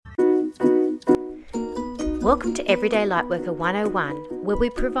Welcome to Everyday Lightworker 101, where we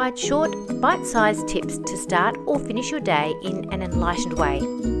provide short, bite-sized tips to start or finish your day in an enlightened way.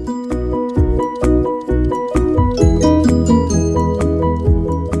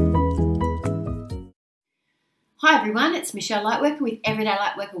 Hi everyone, it's Michelle Lightworker with Everyday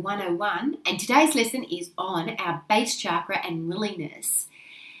Lightworker 101, and today's lesson is on our base chakra and willingness.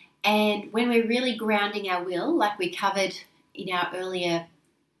 And when we're really grounding our will, like we covered in our earlier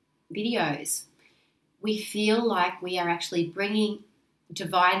videos, we feel like we are actually bringing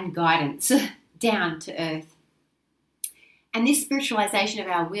divine guidance down to earth. And this spiritualization of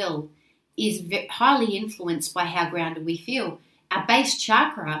our will is highly influenced by how grounded we feel. Our base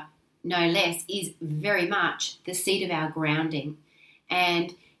chakra, no less, is very much the seat of our grounding.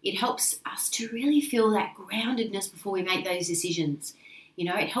 And it helps us to really feel that groundedness before we make those decisions. You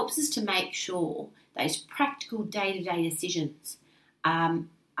know, it helps us to make sure those practical day-to-day decisions are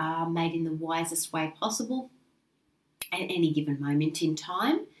made in the wisest way possible at any given moment in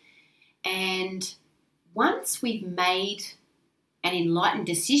time. And once we've made an enlightened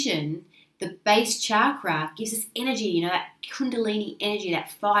decision, the base chakra gives us energy, you know, that kundalini energy,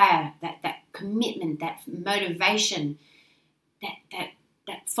 that fire, that commitment, that motivation,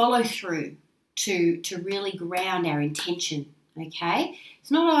 that follow through to really ground our intention. Okay,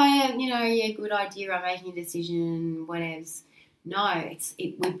 it's not good idea, I'm making a decision, whatevs. No,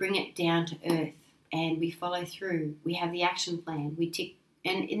 we bring it down to earth and we follow through. We have the action plan. We tick,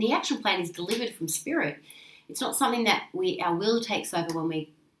 and the action plan is delivered from spirit. It's not something that our will takes over when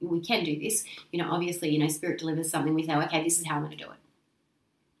we can do this. You know, obviously, spirit delivers something. We say, okay, this is how I'm going to do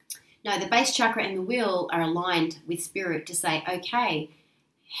it. No, the base chakra and the will are aligned with spirit to say, okay,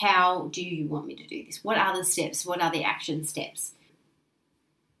 how do you want me to do this? What are the steps? What are the action steps?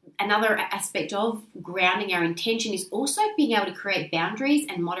 Another aspect of grounding our intention is also being able to create boundaries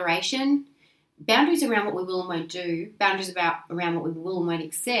and moderation. Boundaries around what we will and won't do, boundaries around what we will and won't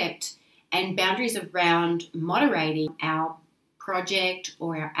accept, and boundaries around moderating our project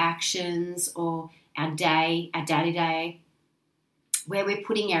or our actions or our day-to-day, where we're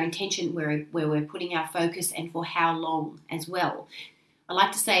putting our intention, where we're putting our focus, and for how long as well. I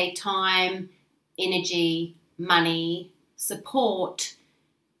like to say time, energy, money, support,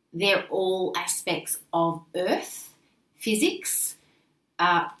 they're all aspects of earth, physics,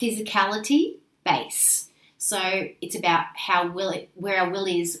 physicality, base. So it's about where our will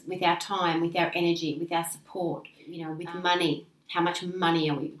is with our time, with our energy, with our support, with money. How much money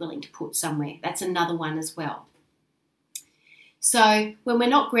are we willing to put somewhere? That's another one as well. So when we're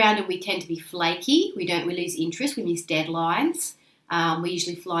not grounded, we tend to be flaky. We lose interest. We miss deadlines. We're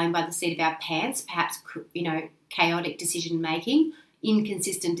usually flying by the seat of our pants, perhaps, chaotic decision-making,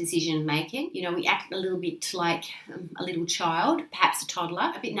 inconsistent decision-making. We act a little bit like a little child, perhaps a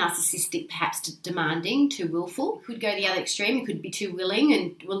toddler, a bit narcissistic, perhaps demanding, too willful. Could go the other extreme. It could be too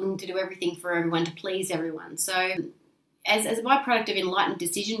willing to do everything for everyone, to please everyone. So as a byproduct of enlightened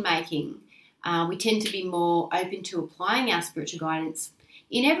decision-making, we tend to be more open to applying our spiritual guidance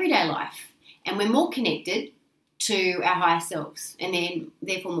in everyday life. And we're more connected to our higher selves and then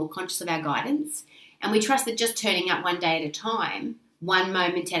therefore more conscious of our guidance. And we trust that just turning up one day at a time, one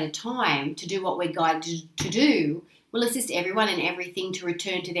moment at a time, to do what we're guided to do will assist everyone and everything to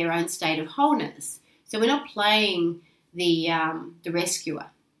return to their own state of wholeness. So we're not playing the rescuer.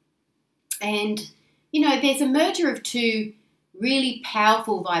 And, there's a merger of two really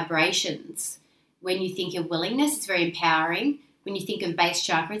powerful vibrations. When you think of willingness, it's very empowering. When you think of base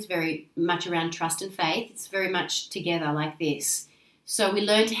chakra, it's very much around trust and faith. It's very much together like this. So we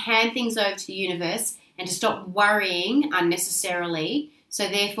learn to hand things over to the universe and to stop worrying unnecessarily. So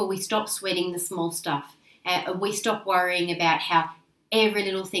therefore we stop sweating the small stuff. We stop worrying about how every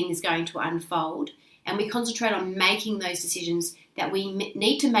little thing is going to unfold. And we concentrate on making those decisions that we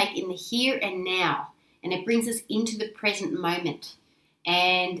need to make in the here and now. And it brings us into the present moment.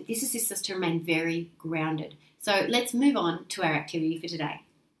 And this assists us to remain very grounded. So let's move on to our activity for today.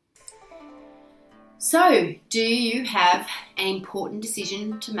 So, do you have an important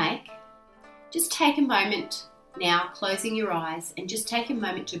decision to make? Just take a moment now, closing your eyes, and just take a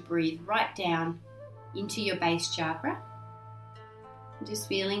moment to breathe right down into your base chakra. Just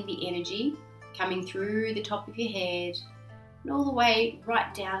feeling the energy coming through the top of your head and all the way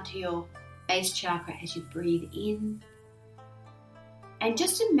right down to your base chakra as you breathe in. And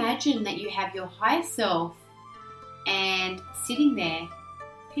just imagine that you have your higher self and sitting there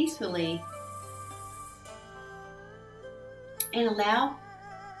peacefully, and allow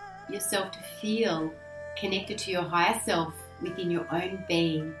yourself to feel connected to your higher self within your own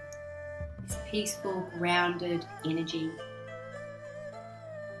being, this peaceful, grounded energy.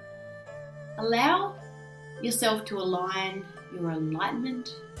 Allow yourself to align your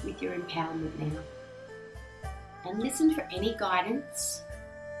enlightenment with your empowerment now. And listen for any guidance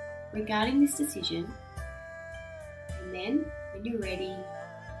regarding this decision. And then, when you're ready,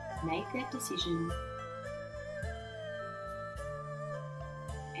 make that decision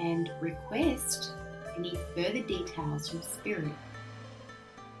and request any further details from Spirit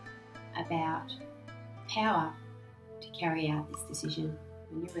about power to carry out this decision.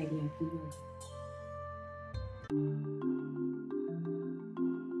 When you're ready, open your eyes.